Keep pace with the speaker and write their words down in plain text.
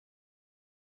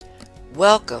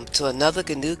Welcome to another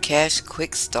Gnucash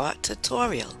Quick Start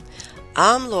tutorial.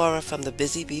 I'm Laura from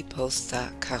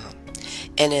thebusybeepost.com,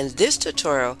 and in this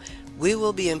tutorial we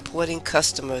will be importing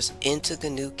customers into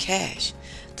Gnucash.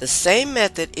 The same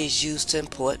method is used to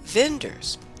import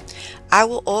vendors. I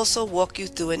will also walk you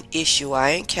through an issue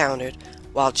I encountered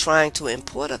while trying to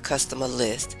import a customer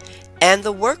list and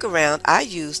the workaround I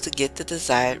used to get the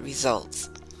desired results.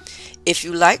 If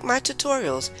you like my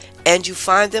tutorials and you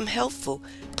find them helpful,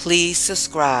 please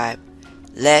subscribe.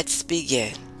 Let's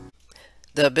begin.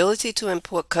 The ability to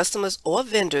import customers or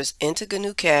vendors into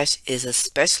Gnucash is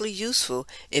especially useful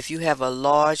if you have a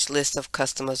large list of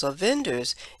customers or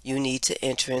vendors you need to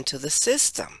enter into the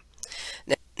system.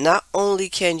 Now, not only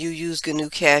can you use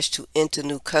Gnucash to enter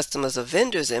new customers or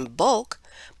vendors in bulk,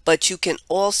 but you can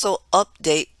also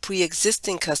update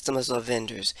pre-existing customers or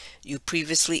vendors you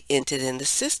previously entered in the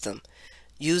system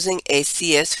using a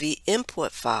CSV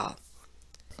import file.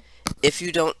 If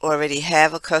you don't already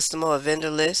have a customer or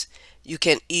vendor list, you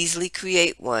can easily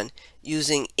create one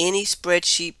using any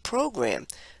spreadsheet program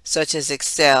such as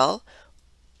Excel,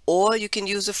 or you can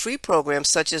use a free program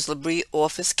such as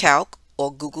LibreOffice Calc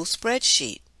or Google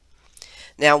Spreadsheet.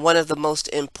 Now, one of the most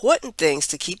important things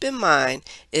to keep in mind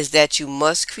is that you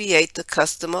must create the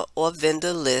customer or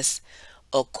vendor list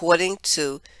according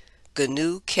to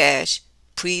Gnucash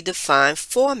predefined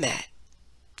format.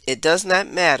 It does not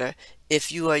matter if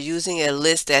you are using a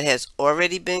list that has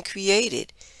already been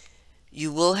created.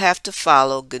 You will have to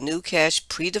follow Gnucash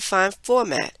predefined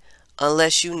format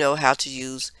unless you know how to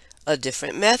use a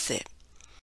different method.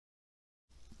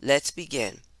 Let's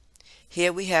begin.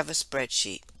 Here we have a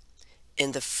spreadsheet.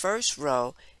 In the first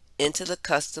row, enter the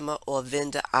customer or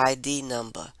vendor ID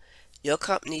number your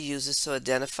company uses to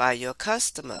identify your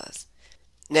customers.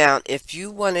 Now, if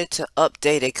you wanted to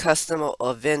update a customer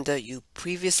or vendor you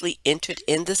previously entered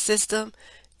in the system,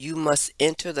 you must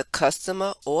enter the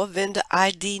customer or vendor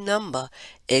ID number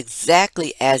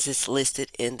exactly as it's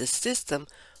listed in the system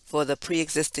for the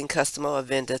pre-existing customer or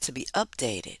vendor to be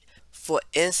updated. For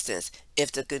instance,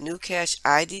 if the Gnucash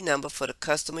ID number for the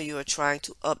customer you are trying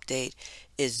to update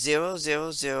is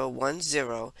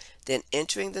 00010, then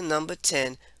entering the number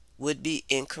 10 would be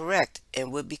incorrect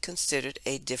and would be considered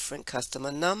a different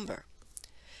customer number.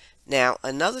 Now,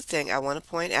 another thing I want to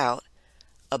point out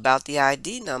about the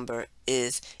ID number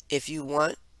is if you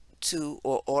want to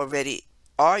or already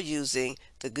are using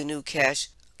the Gnucash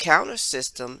counter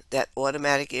system that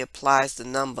automatically applies the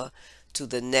number to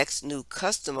the next new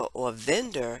customer or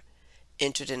vendor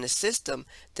entered in the system,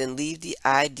 then leave the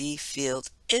ID field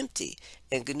empty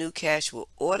and Gnucash will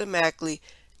automatically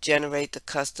generate the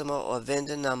customer or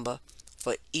vendor number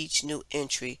for each new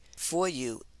entry for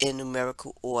you in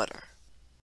numerical order.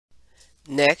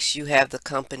 Next, you have the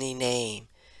company name.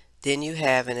 Then you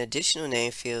have an additional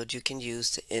name field you can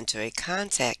use to enter a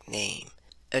contact name.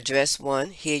 Address 1,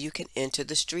 here you can enter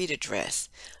the street address.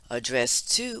 Address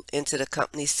 2, enter the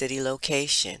company city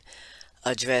location.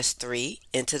 Address 3,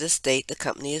 enter the state the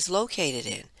company is located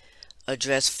in.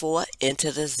 Address 4,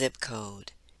 enter the zip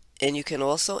code. And you can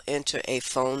also enter a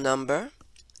phone number,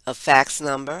 a fax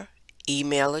number,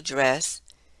 email address,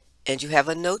 and you have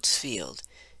a notes field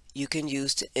you can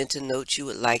use to enter notes you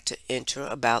would like to enter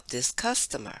about this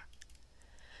customer.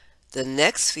 The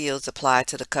next fields apply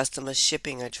to the customer's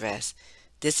shipping address.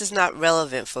 This is not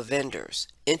relevant for vendors.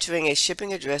 Entering a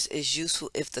shipping address is useful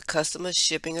if the customer's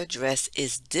shipping address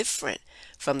is different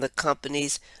from the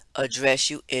company's address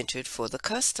you entered for the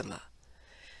customer.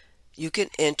 You can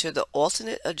enter the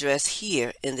alternate address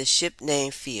here in the ship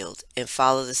name field and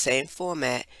follow the same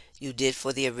format you did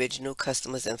for the original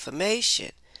customer's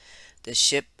information. The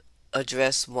ship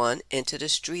address 1, enter the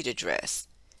street address.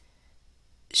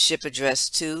 Ship address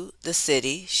 2, the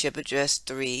city. Ship address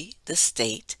 3, the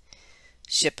state.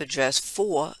 Ship address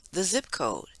 4, the zip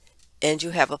code. And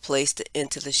you have a place to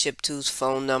enter the ship 2's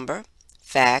phone number,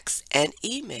 fax, and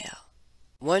email.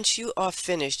 Once you are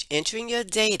finished entering your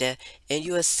data and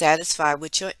you are satisfied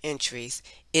with your entries,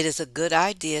 it is a good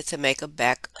idea to make a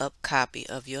backup copy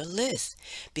of your list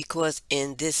because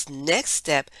in this next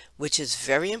step, which is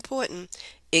very important,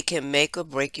 it can make or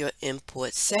break your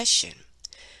import session.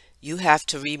 You have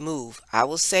to remove, I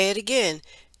will say it again,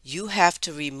 you have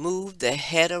to remove the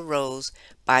header rows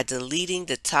by deleting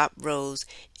the top rows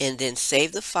and then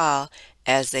save the file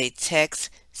as a text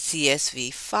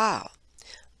CSV file.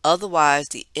 Otherwise,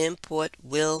 the import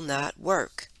will not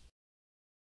work.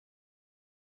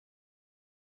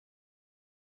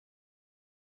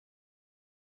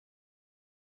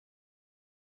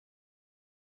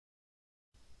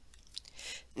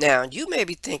 Now, you may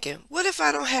be thinking, what if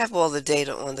I don't have all the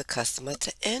data on the customer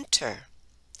to enter?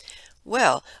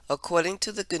 Well, according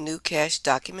to the Gnucash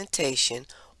documentation,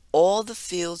 all the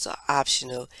fields are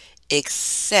optional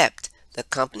except the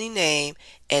company name,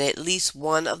 and at least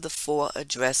one of the four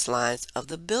address lines of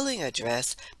the billing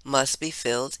address must be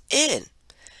filled in.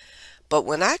 But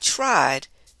when I tried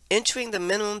entering the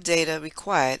minimum data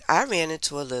required, I ran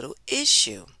into a little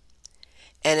issue.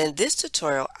 And in this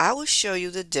tutorial, I will show you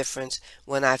the difference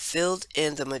when I filled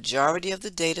in the majority of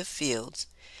the data fields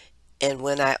and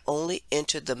when I only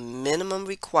entered the minimum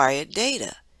required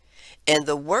data, and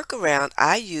the workaround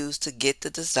I used to get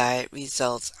the desired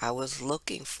results I was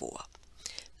looking for.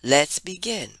 Let's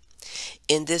begin.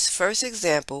 In this first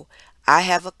example, I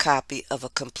have a copy of a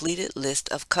completed list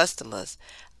of customers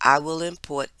I will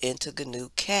import into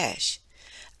Gnucash.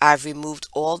 I've removed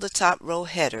all the top row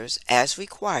headers as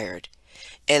required,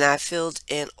 and I filled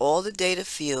in all the data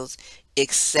fields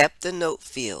except the note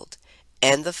field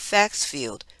and the facts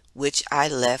field, which I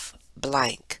left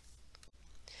blank.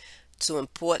 To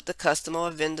import the customer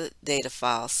or vendor data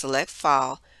file, select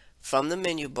File from the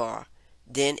menu bar,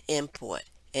 then Import,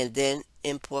 and then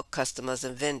Import Customers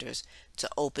and Vendors to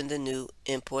open the new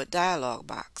Import dialog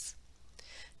box.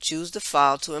 Choose the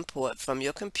file to import from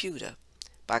your computer.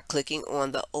 By clicking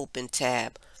on the Open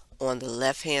tab on the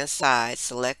left-hand side,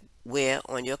 select where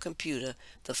on your computer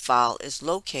the file is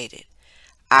located.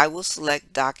 I will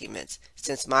select Documents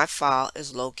since my file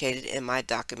is located in my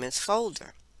Documents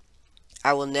folder.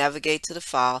 I will navigate to the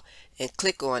file and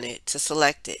click on it to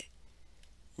select it.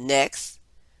 Next,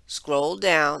 scroll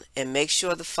down and make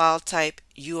sure the file type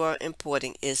you are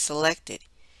importing is selected.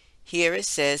 Here it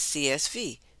says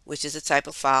CSV, which is the type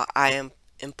of file I am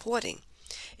importing.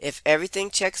 If everything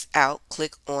checks out,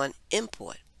 click on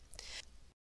Import.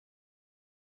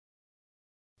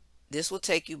 This will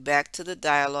take you back to the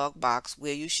dialog box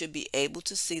where you should be able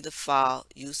to see the file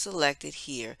you selected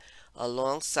here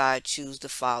alongside Choose the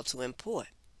file to import.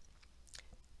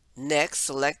 Next,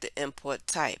 select the import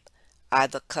type,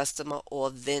 either customer or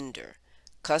vendor.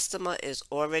 Customer is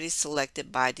already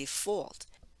selected by default,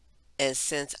 and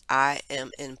since I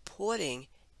am importing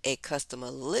a customer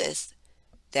list,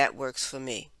 that works for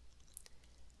me.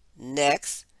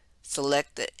 Next,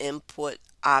 select the import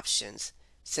options.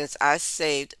 Since I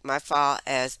saved my file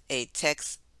as a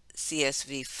text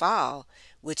CSV file,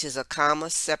 which is a comma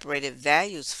separated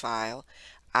values file,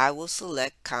 I will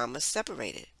select comma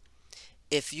separated.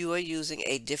 If you are using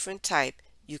a different type,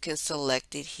 you can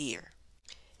select it here.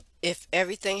 If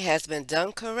everything has been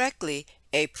done correctly,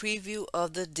 a preview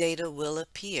of the data will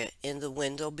appear in the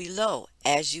window below,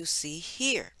 as you see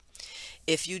here.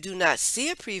 If you do not see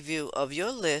a preview of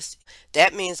your list,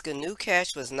 that means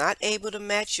Gnucash was not able to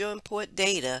match your import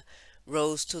data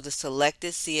rows to the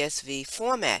selected CSV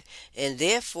format, and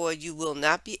therefore you will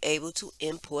not be able to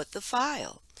import the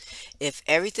file. If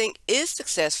everything is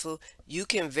successful, you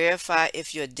can verify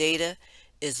if your data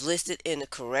is listed in the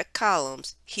correct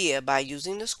columns here by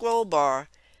using the scroll bar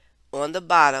on the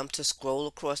bottom to scroll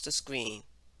across the screen.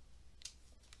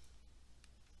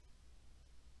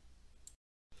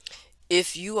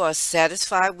 If you are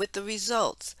satisfied with the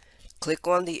results, click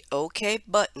on the OK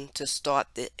button to start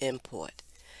the import.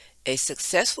 A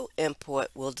successful import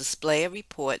will display a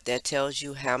report that tells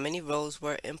you how many rows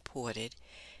were imported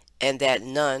and that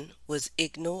none was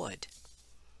ignored.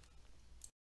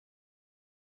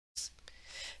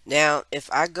 Now, if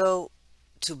I go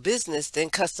to Business, then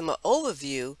Customer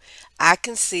Overview, I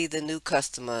can see the new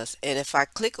customers, and if I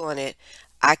click on it,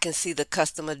 I can see the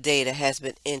customer data has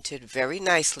been entered very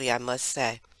nicely, I must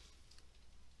say.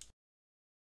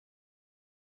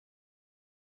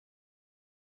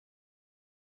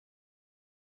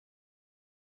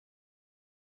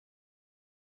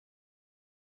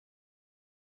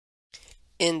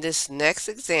 In this next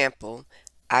example,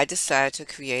 I decided to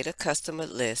create a customer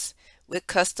list with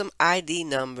custom ID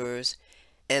numbers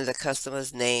and the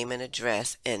customer's name and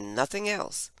address and nothing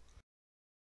else.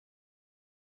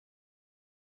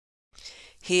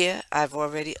 Here I've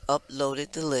already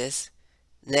uploaded the list.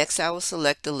 Next I will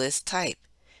select the list type,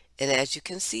 and as you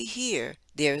can see here,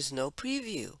 there is no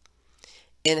preview.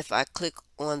 And if I click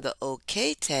on the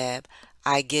OK tab,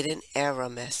 I get an error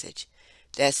message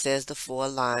that says the 4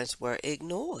 lines were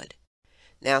ignored.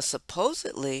 Now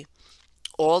supposedly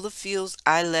all the fields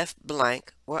I left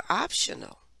blank were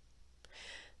optional.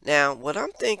 Now what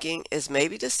I'm thinking is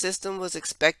maybe the system was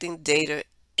expecting data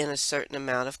in a certain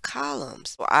amount of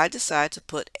columns. So I decided to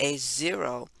put a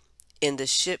 0 in the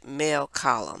ship mail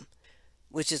column,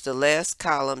 which is the last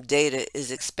column data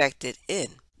is expected in.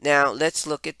 Now let's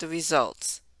look at the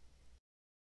results.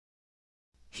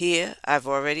 Here I've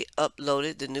already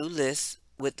uploaded the new list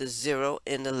with the 0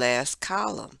 in the last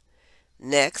column.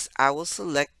 Next, I will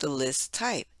select the list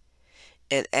type.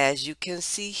 And as you can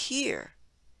see here,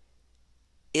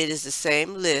 it is the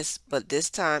same list, but this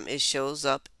time it shows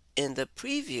up in the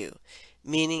preview,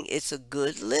 meaning it's a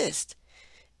good list.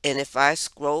 And if I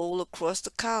scroll across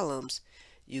the columns,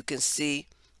 you can see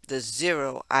the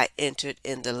 0 I entered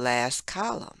in the last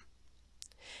column.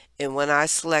 And when I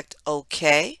select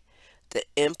OK, the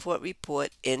import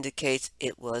report indicates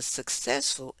it was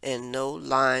successful and no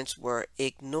lines were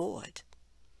ignored.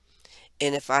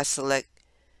 And if I select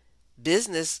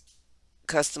Business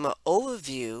Customer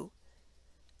Overview,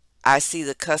 I see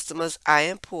the customers I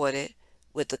imported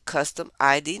with the custom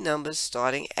ID numbers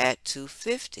starting at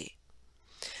 250.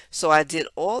 So I did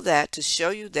all that to show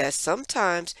you that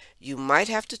sometimes you might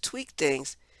have to tweak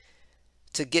things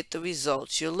to get the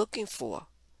results you're looking for.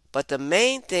 But the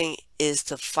main thing is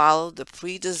to follow the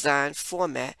pre-designed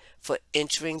format for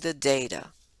entering the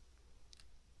data.